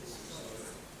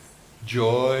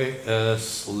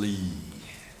 Joyously.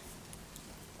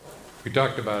 We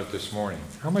talked about it this morning.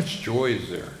 How much joy is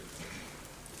there?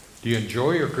 Do you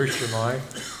enjoy your Christian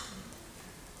life?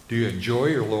 Do you enjoy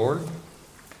your Lord?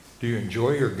 Do you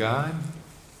enjoy your God?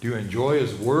 Do you enjoy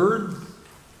His Word?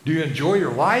 Do you enjoy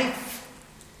your life?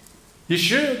 You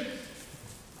should.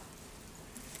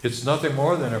 It's nothing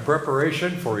more than a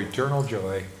preparation for eternal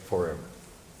joy forever.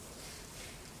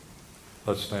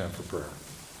 Let's stand for prayer.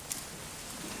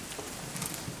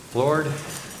 Lord,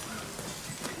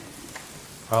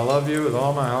 I love You with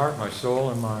all my heart, my soul,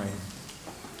 and mind.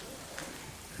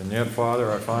 And yet,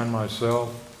 Father, I find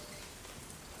myself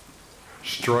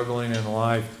struggling in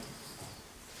life,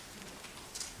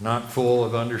 not full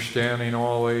of understanding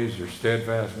always, or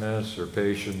steadfastness, or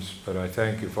patience, but I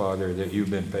thank You, Father, that You've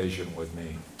been patient with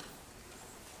me.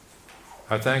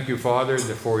 I thank You, Father,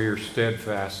 for Your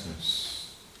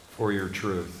steadfastness, for Your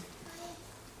truth.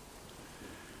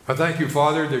 I thank You,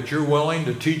 Father, that You're willing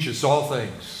to teach us all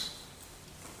things.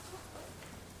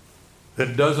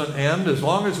 That doesn't end. As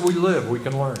long as we live, we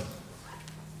can learn.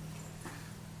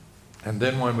 And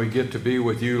then when we get to be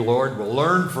with You, Lord, we'll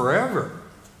learn forever.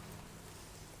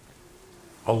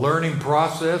 A learning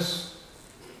process,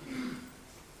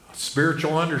 a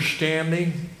spiritual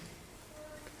understanding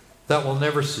that will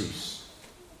never cease.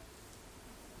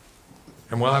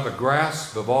 And we'll have a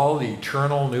grasp of all the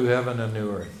eternal new heaven and new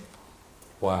earth.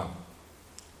 Wow.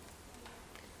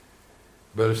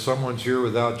 But if someone's here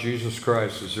without Jesus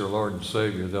Christ as their Lord and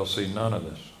Savior, they'll see none of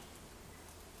this.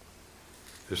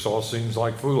 This all seems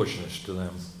like foolishness to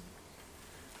them.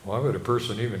 Why would a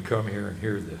person even come here and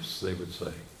hear this, they would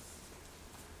say.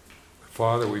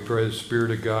 Father, we pray the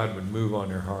Spirit of God would move on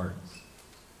their heart.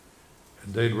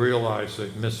 And they'd realize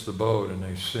they've missed the boat and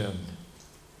they've sinned.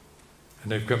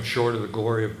 And they've come short of the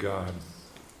glory of God.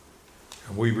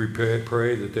 And we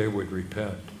pray that they would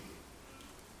repent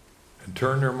and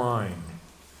turn their mind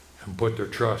and put their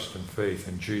trust and faith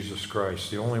in Jesus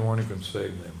Christ, the only one who can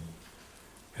save them,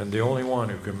 and the only one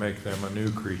who can make them a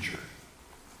new creature,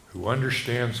 who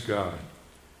understands God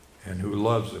and who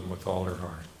loves Him with all their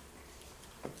heart.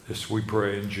 This we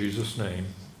pray in Jesus' name.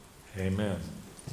 Amen.